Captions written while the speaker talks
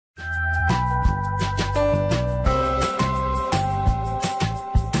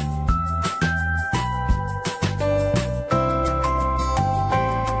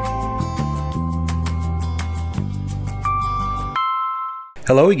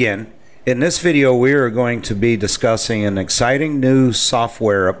Hello again. In this video we are going to be discussing an exciting new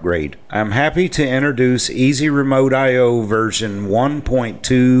software upgrade. I'm happy to introduce EasyRemoteIO version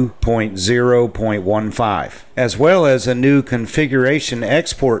 1.2.0.15, as well as a new configuration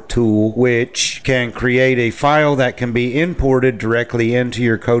export tool which can create a file that can be imported directly into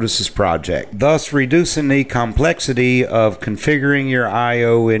your Codesys project, thus reducing the complexity of configuring your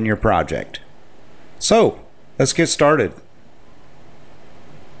I/O in your project. So, let's get started.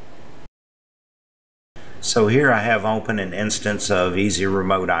 So here I have open an instance of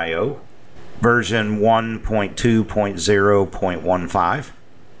EasyRemoteIO version 1.2.0.15,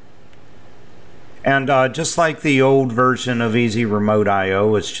 and just like the old version of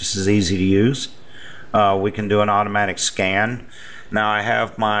EasyRemoteIO, it's just as easy to use. We can do an automatic scan. Now I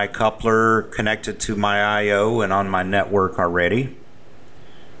have my coupler connected to my I/O and on my network already,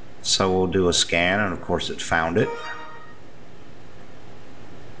 so we'll do a scan, and of course it found it.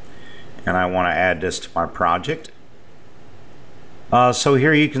 And I want to add this to my project. So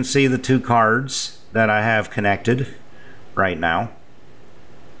here you can see the two cards that I have connected right now.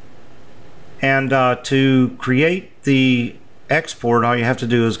 And to create the export, all you have to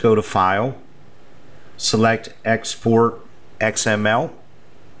do is go to File, select Export XML.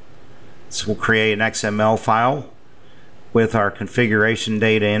 So we'll create an XML file with our configuration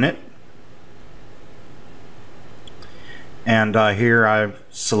data in it. And here I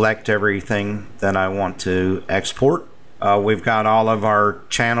select everything that I want to export. We've got all of our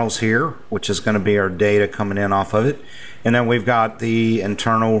channels here, which is going to be our data coming in off of it. And then we've got the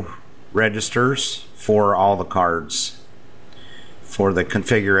internal registers for all the cards, for the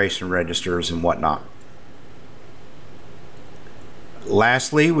configuration registers and whatnot.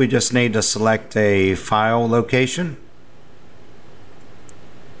 Lastly, we just need to select a file location.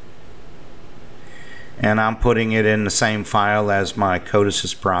 And I'm putting it in the same file as my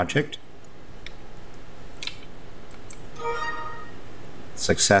Codesys project.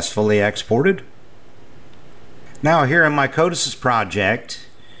 Successfully exported. Now here in my Codesys project,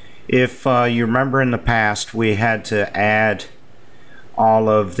 if you remember in the past, we had to add all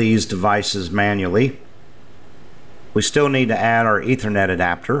of these devices manually. We still need to add our Ethernet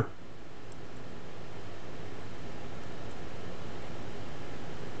adapter.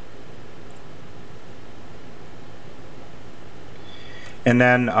 And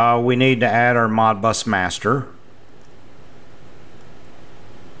then we need to add our Modbus master.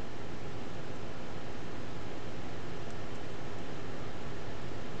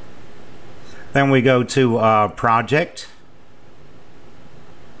 Then we go to Project,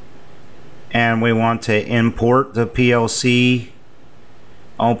 and we want to import the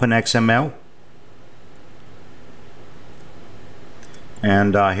PLCOpenXML.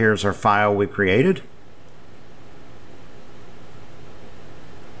 And here's our file we created.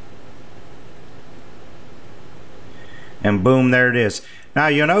 And boom, there it is. Now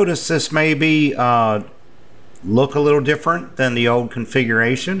you'll notice this may be look a little different than the old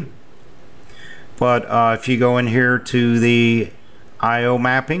configuration, but if you go in here to the I/O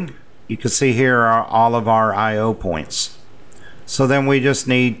mapping, you can see here are all of our I/O points. So then we just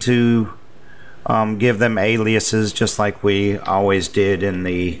need to give them aliases, just like we always did in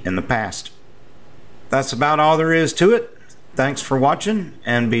the past. That's about all there is to it. Thanks for watching,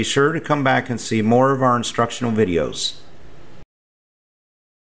 and be sure to come back and see more of our instructional videos.